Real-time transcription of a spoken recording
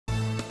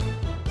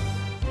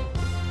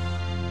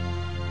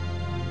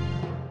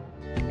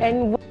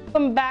And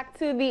welcome back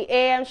to the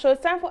AM show.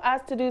 It's time for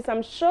us to do some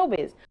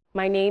showbiz.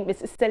 My name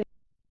is Stella.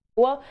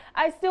 Well,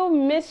 I still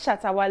miss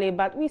Shatta Wale,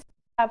 but we still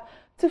have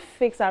to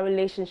fix our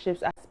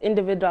relationships as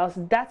individuals.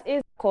 That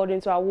is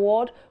according to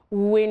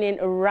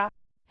award-winning rapper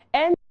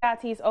and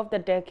artist of the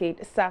decade,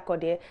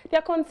 Sarkodie. There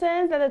are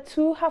concerns that the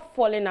two have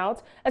fallen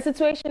out, a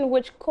situation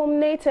which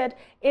culminated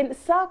in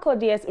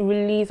Sarkodie's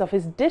release of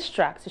his diss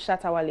track to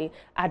Shatta Wale,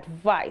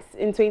 Advice,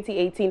 in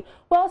 2018.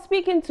 While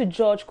speaking to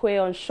George Quay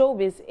on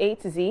Showbiz A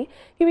to Z,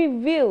 he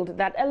revealed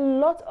that a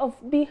lot of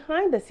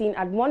behind-the-scene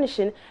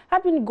admonition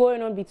had been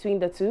going on between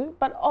the two,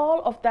 but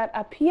all of that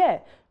appear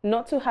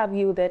not to have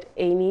yielded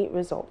any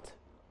result.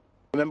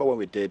 Remember when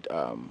we did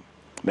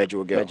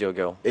Major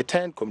Girl? It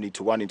turned comedy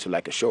to one into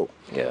like a show.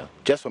 Yeah.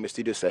 Just from a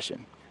studio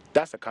session.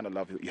 That's the kind of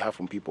love you have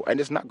from people.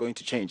 And it's not going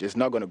to change. It's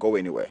not going to go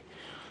anywhere.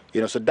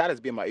 You know, so that has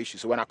been my issue.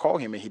 So when I call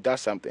him and he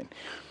does something,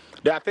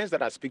 there are things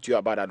that I speak to you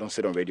about I don't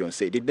sit on radio and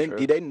say. Did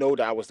they know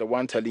that I was the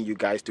one telling you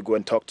guys to go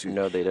and talk to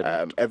no, they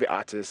didn't. Every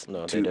artist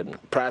no, they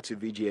didn't. Prior to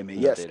VGMA?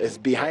 No, yes, it's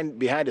behind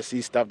the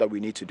scenes stuff that we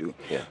need to do.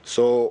 Yeah.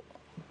 So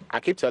I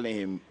keep telling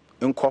him,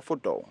 in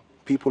Kofodo,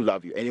 people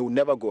love you and it will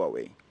never go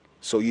away.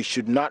 So you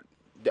should not,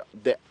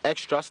 the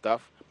extra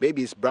stuff,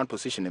 maybe it's brand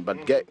positioning, but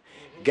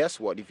guess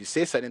what? If you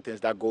say certain things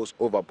that goes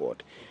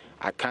overboard,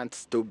 I can't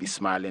still be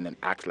smiling and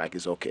act like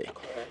it's okay.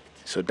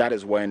 So that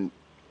is when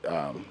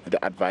the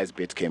advice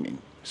bit came in.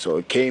 So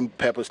it came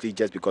purposely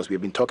just because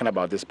we've been talking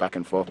about this back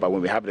and forth, but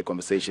when we have the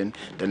conversation,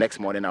 the next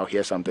morning I'll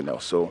hear something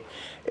else. So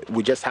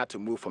we just had to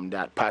move from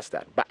that, past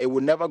that. But it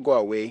will never go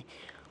away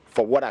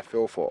for what I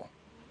feel for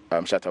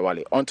Shatta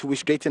Wale. Until we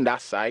straighten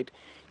that side,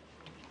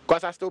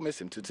 because I still miss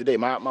him to today.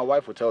 My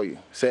wife will tell you.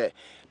 Say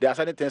there are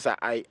certain things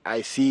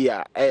I see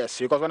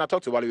because when I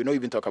talk to Wale, we don't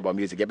even talk about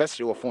music. Best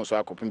your phone so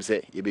I could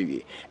say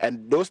baby.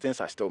 And those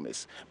things I still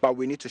miss. But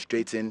we need to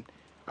straighten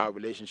our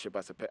relationship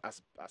as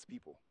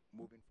people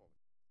moving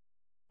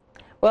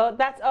forward. Well,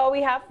 that's all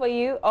we have for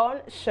you on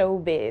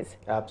Showbiz.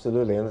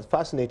 Absolutely, and it's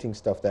fascinating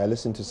stuff there. I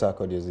listened to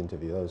Sarkodie's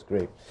interview. That was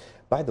great.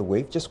 By the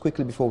way, just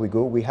quickly before we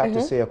go, we have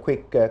to say a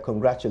quick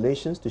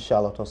congratulations to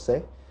Charlotte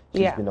Osei.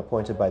 She's been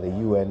appointed by the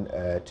UN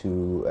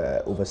to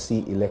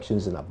oversee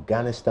elections in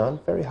Afghanistan.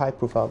 Very high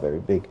profile, very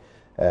big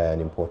and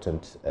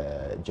important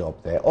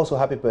job there. Also,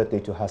 happy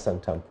birthday to Hassan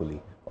Tampuli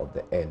of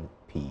the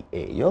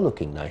NPA. You're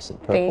looking nice and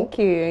purple. Thank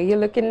you. You're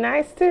looking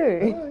nice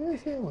too. Oh,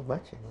 yes, yeah, we're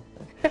matching.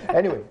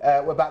 Anyway,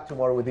 we're back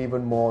tomorrow with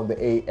even more on the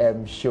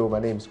AM show. My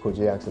name is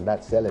Koji Yanks, and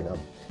that's Selena.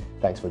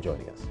 Thanks for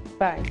joining us.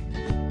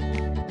 Bye.